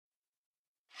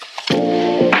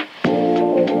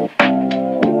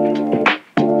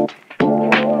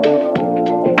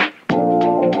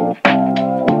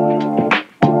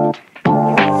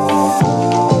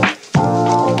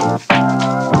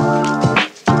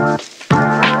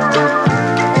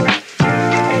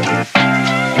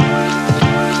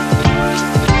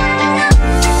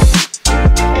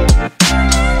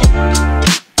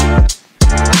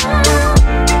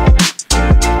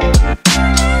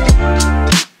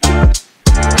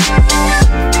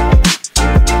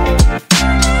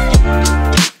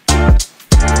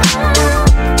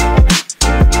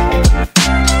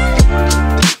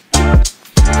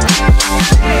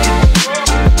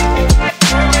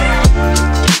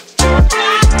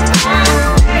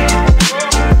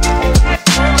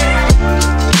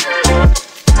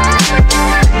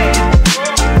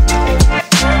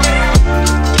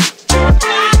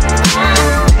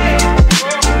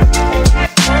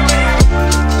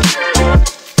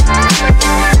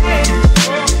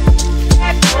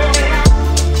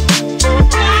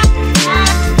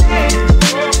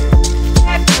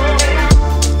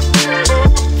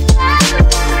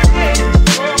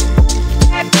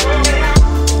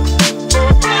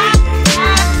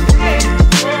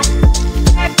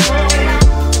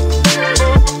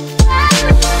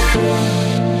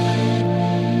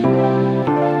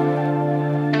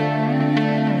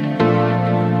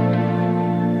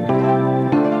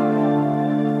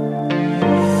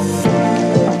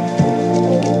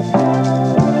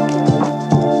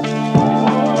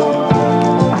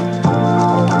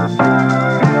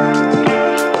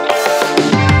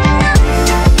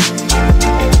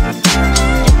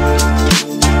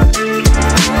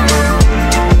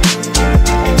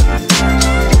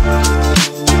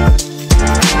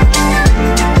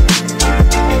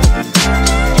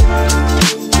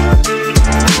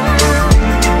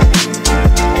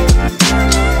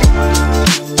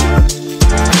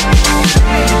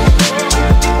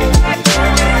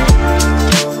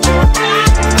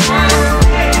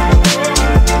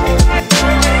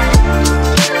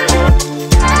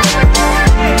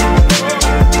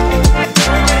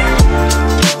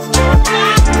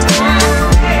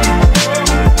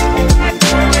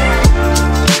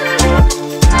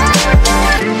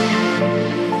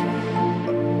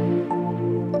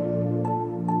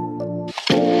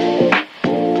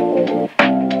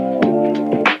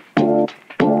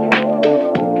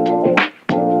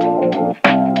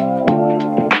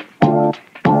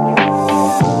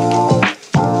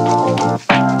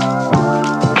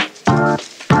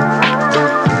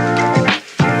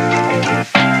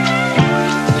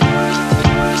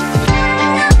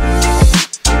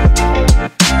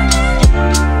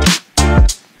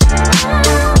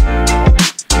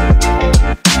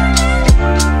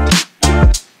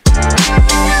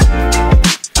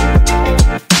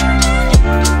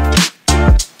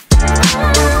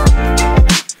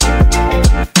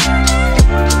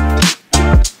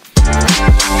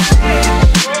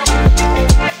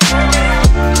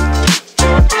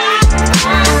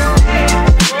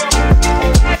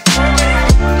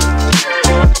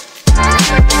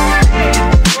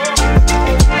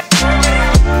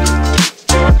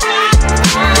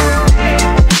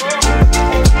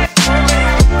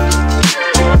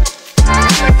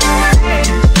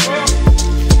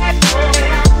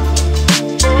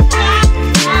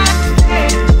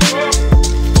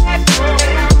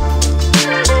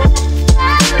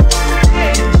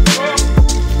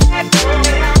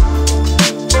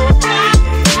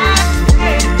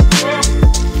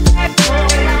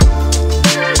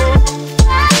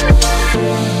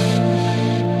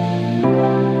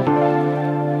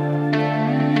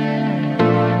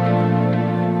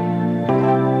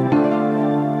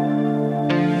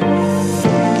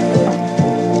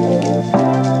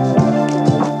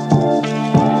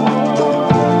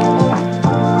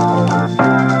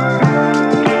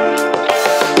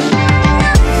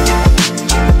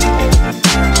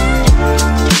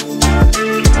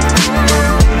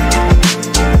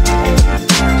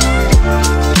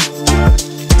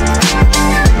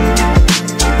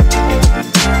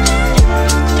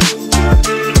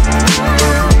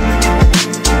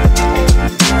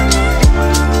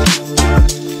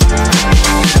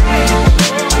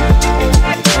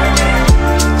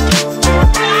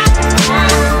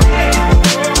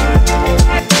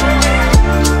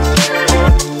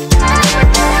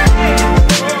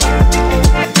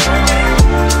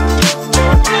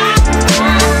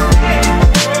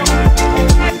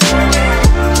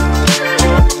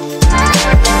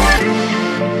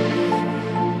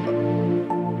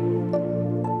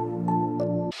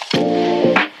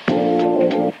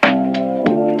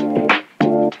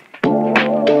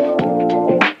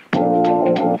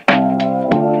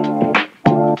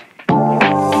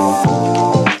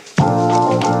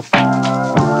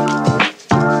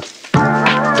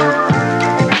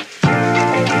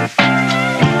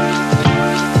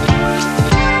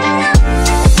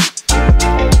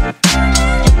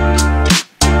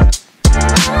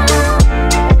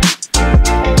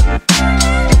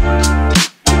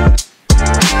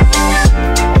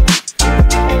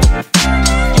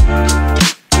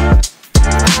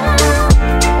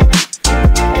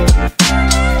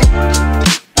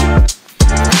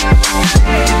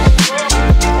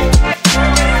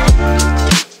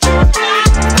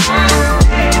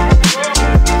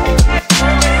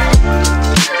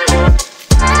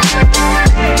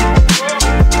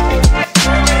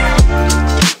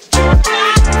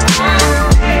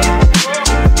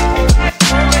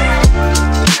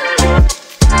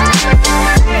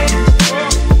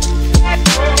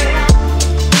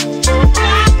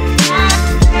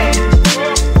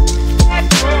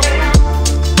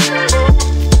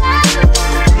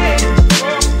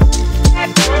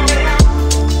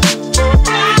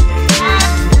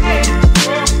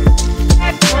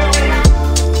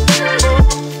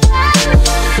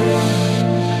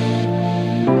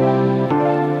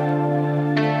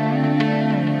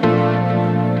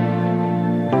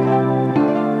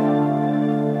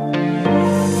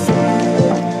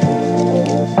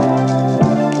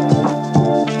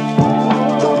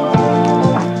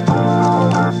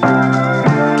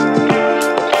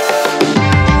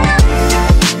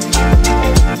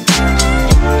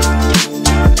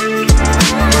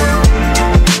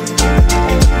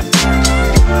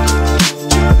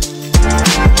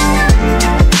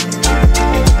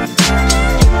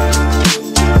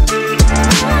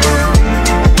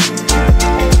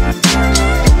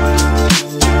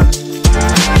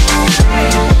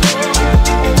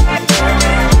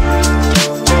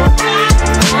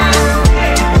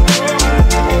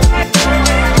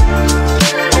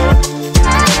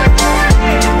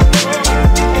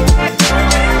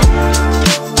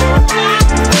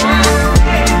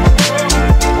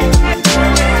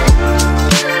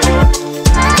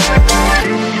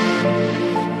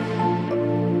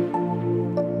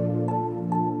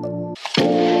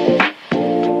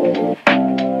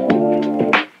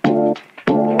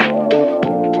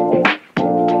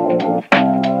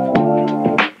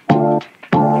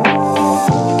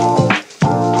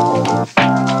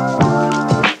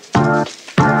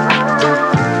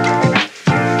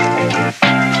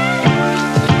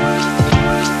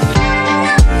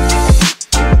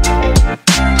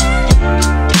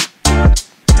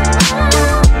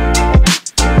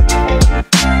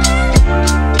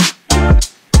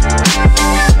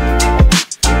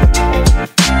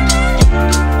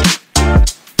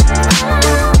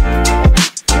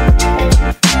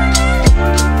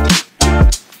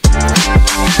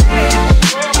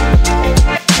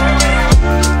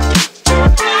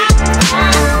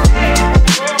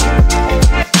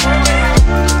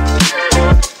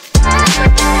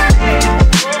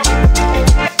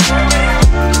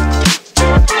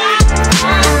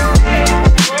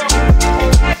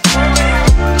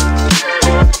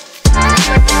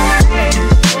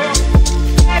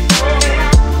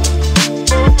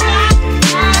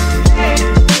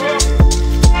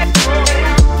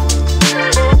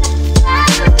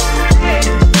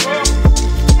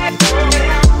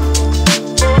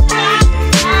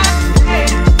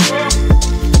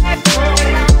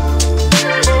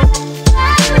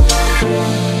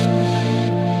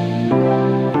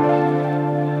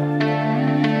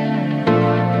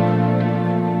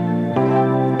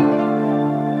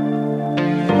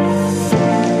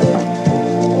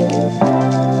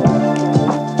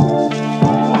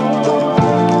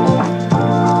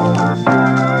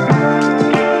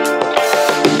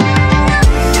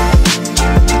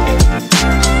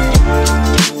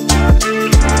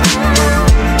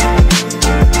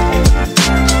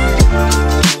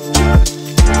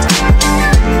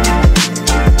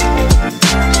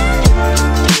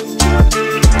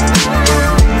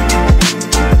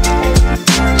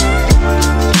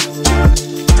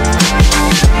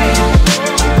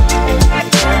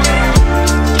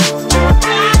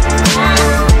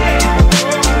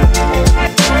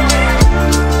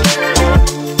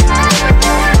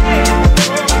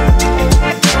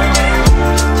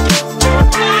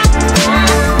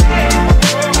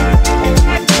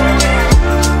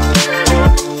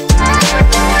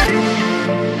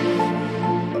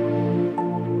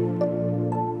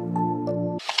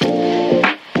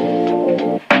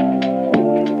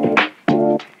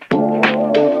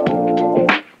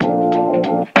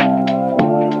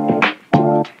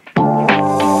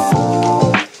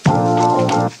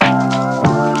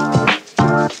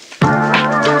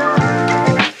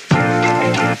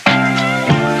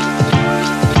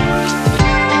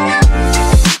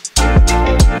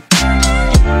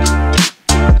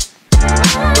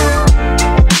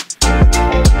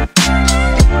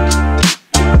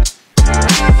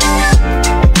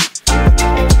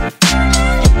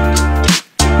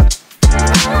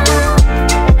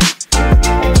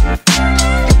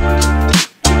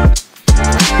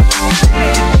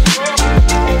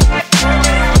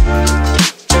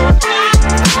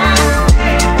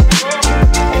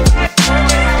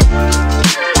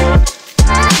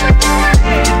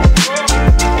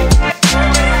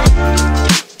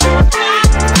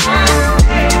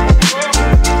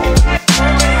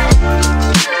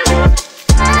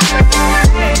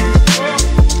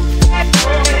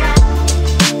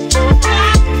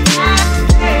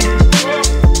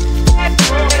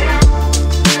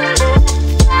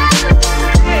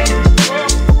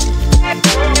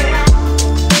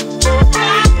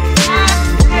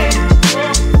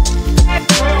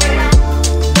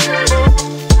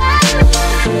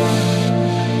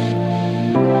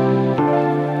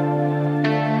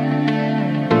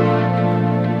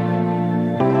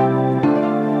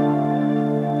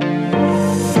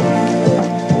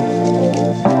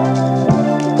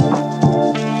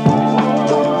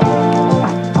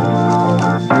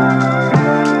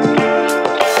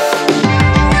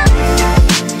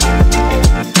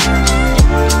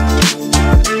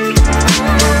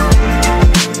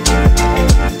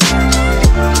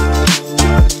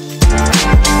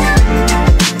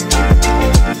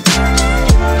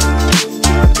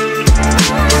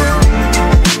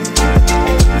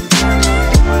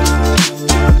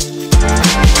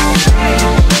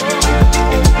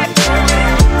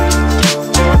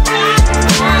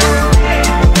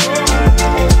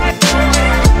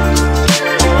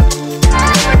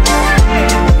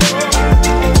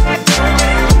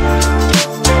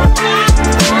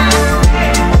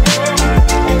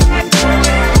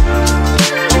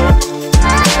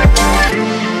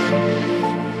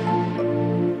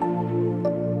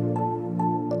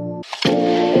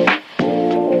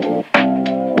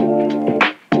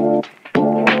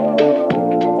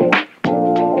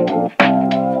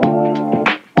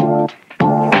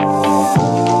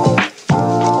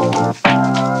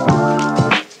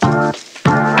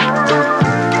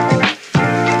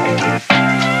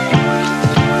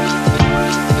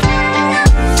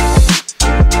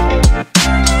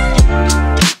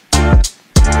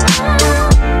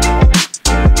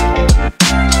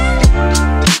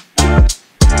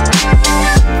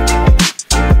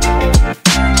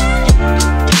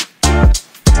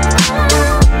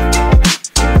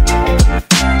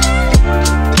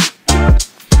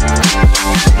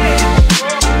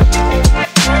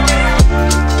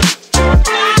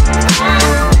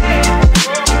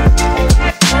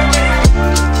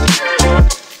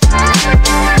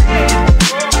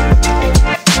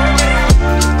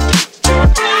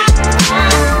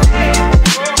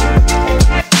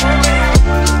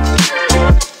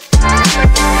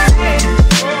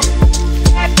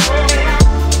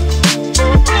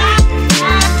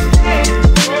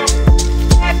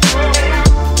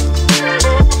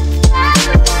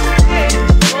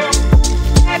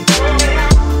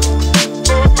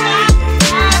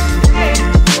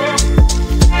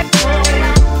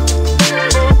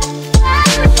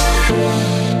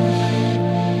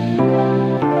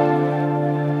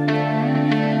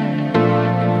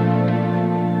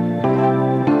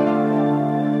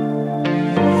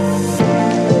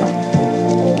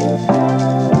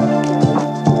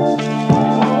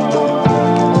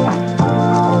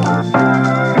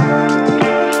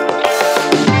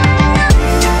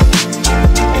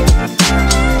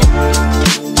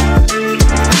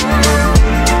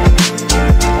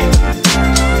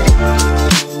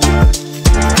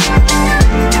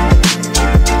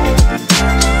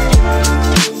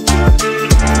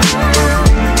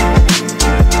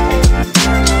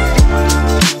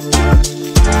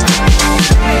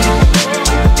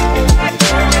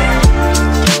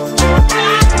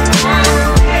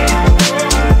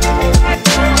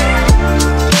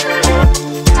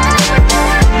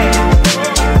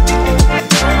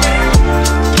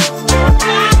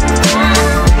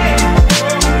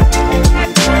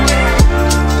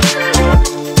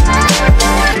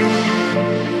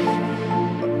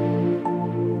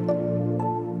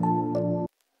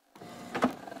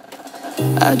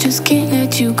just can't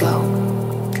let you go.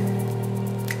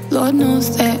 Lord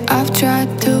knows that I've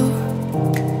tried to.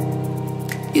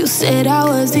 You said I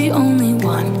was the only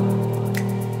one.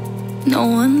 No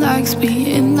one likes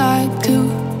being lied to.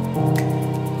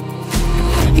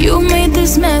 You made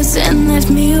this mess and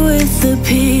left me with the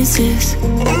pieces.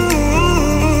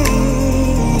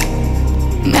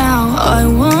 Now I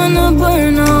wanna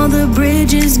burn all the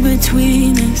bridges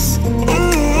between us.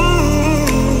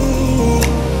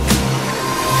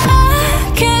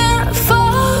 I can't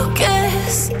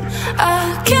focus,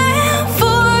 I can't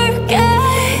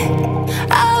forget.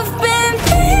 I've been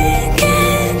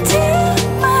thinking too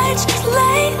much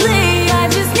lately. I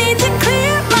just need to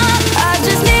clear my head. I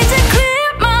just need to clear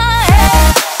my head.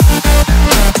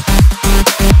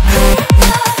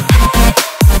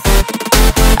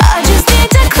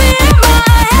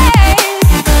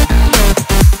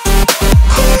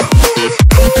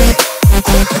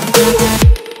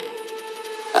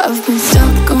 I've been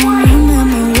stuck on your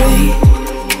memory,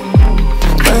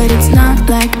 but it's not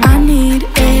like I need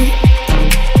it.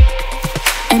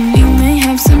 And you may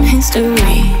have some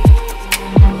history,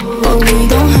 but we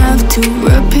don't have to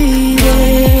repeat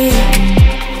it.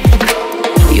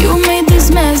 You made this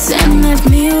mess and left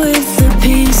me with the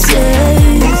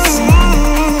pieces.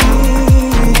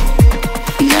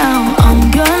 Now I'm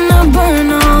gonna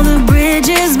burn all the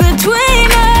bridges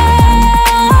between us.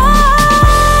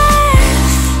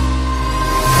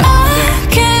 I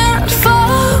can't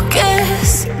focus,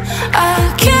 I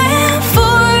can't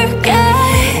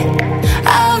forget.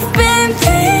 I've been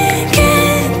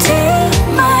thinking too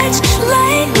much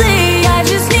lately. I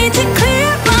just need to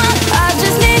clear my head. I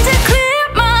just need to clear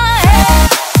my head.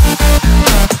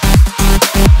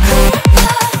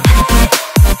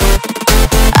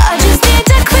 I just need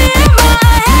to clear my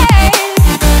head.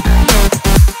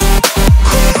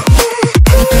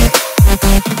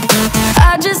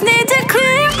 I just need to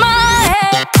clear my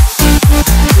head.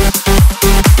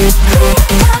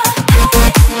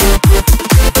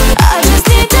 I just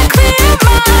need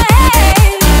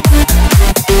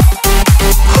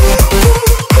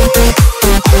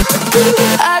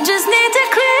to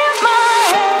clear my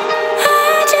head.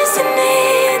 I just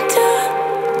need to.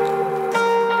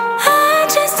 I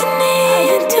just need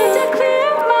to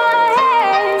clear my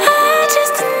head. I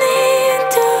just need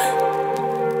to.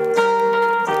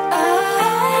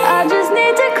 I just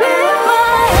need to clear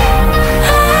my head.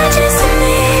 I just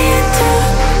need to.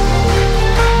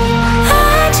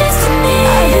 I just need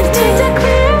to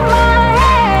clear my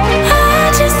head. I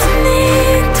just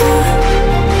need to.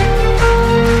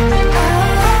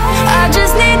 I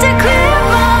just need to clear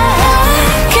my head.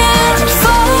 I can't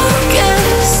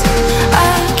focus,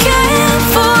 I can't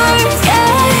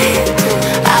forget.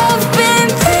 I've been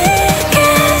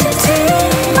thinking too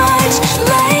much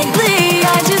lately.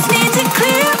 I just need to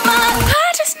clear my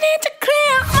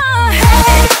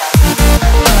head.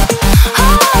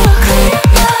 Oh, clear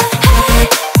my head.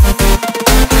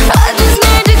 I just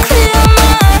need to clear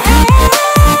my head.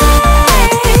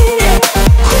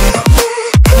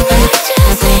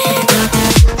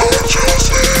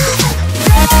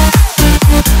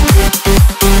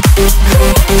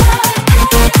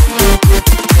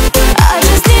 I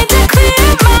just need to clear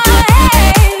my head.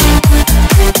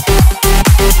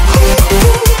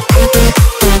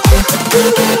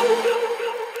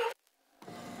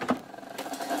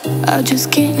 I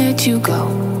just can't let you go.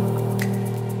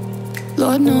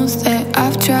 Lord knows that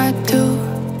I've tried to.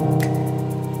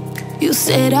 You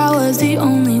said I was the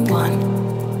only one.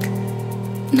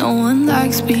 No one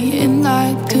likes being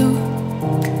lied to.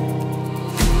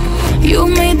 You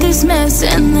made this mess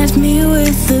and left me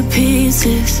with the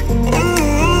pieces.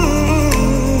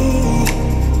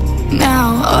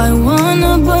 Now I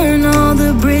wanna burn all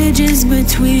the bridges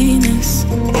between us.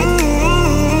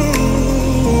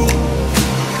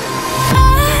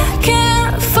 I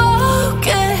can't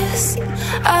focus,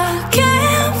 I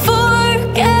can't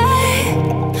forget.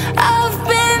 I've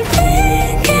been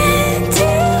thinking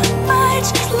too much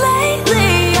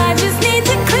lately. I just need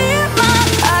to clear my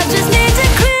head. I just need to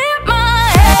clear my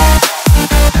head.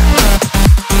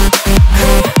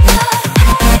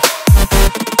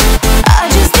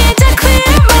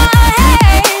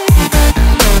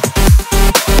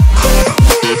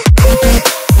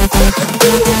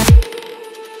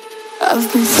 I've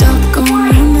been stuck on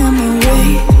your memory,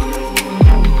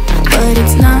 but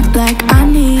it's not like I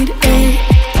need it.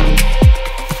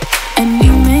 And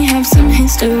you may have some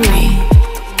history,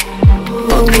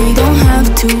 but we don't have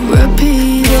to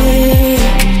repeat it.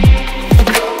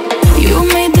 You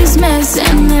made this mess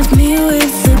and left me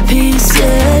with the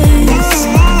pieces.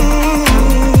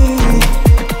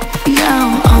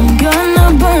 Now I'm gonna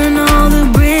burn all the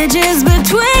bridges.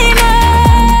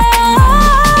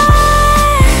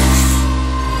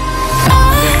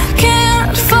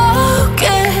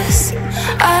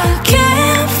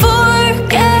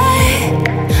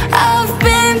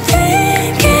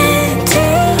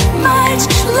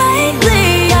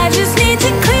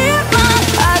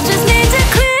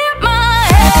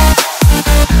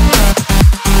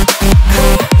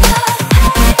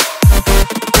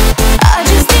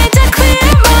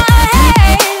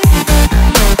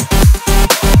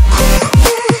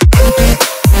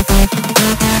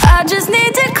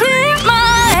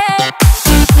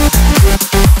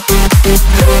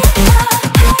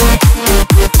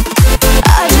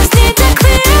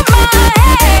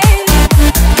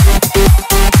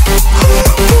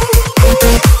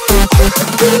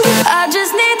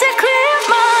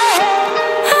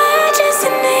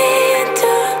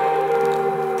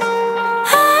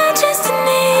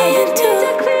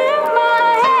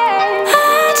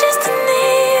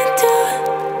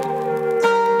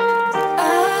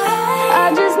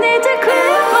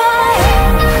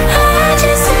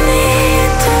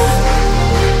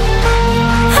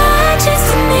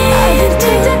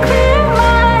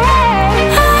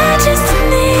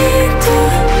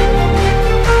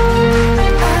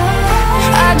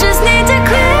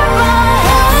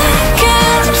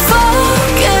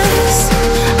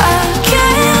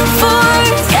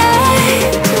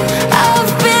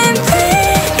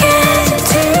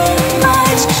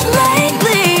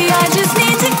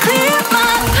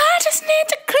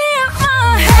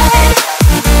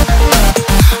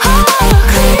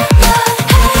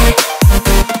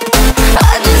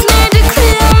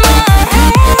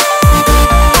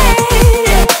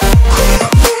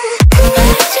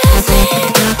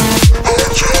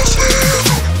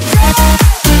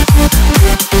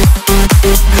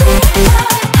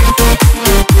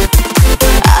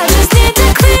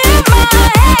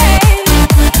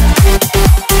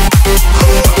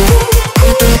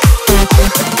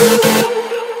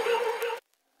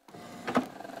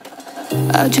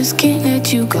 I just can't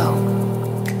let you go.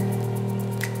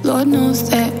 Lord knows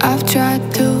that I've tried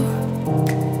to.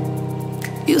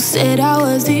 You said I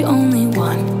was the only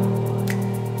one.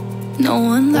 No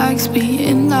one likes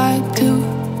being lied to.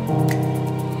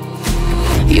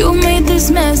 You made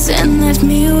this mess and left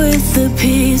me with the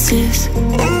pieces.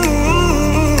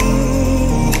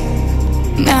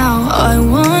 Now I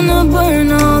wanna